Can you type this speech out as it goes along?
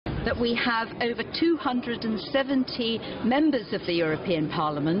that we have over 270 members of the European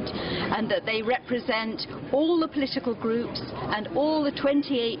Parliament, and that they represent all the political groups and all the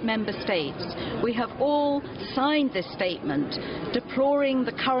 28 member states. We have all signed this statement deploring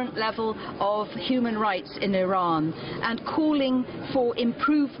the current level of human rights in Iran and calling for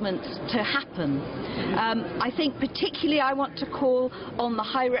improvements to happen. I think particularly I want to call on the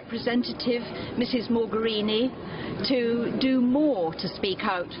High Representative, Mrs. Mogherini, to do more to speak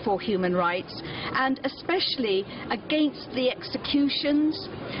out for human rights, and especially against the executions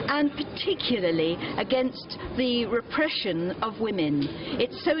and particularly against the repression of women.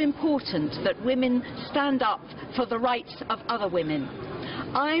 It's so important that women stand up for the rights of other women.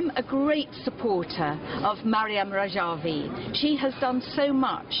 I'm a great supporter of Maryam Rajavi. She has done so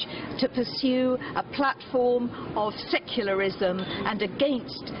much to pursue a platform of secularism and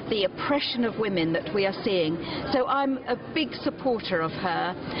against the oppression of women that we are seeing. So I'm a big supporter of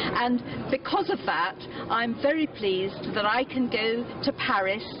her, and because of that I'm very pleased that I can go to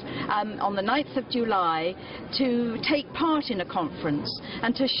Paris on the 9th of July to take part in a conference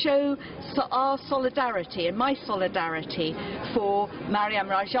and to show our solidarity and my solidarity for Maryam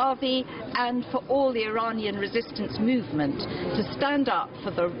Rajavi and for all the Iranian resistance movement to stand up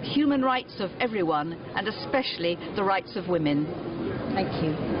for the human rights of everyone and especially the rights of women. Thank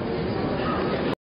you.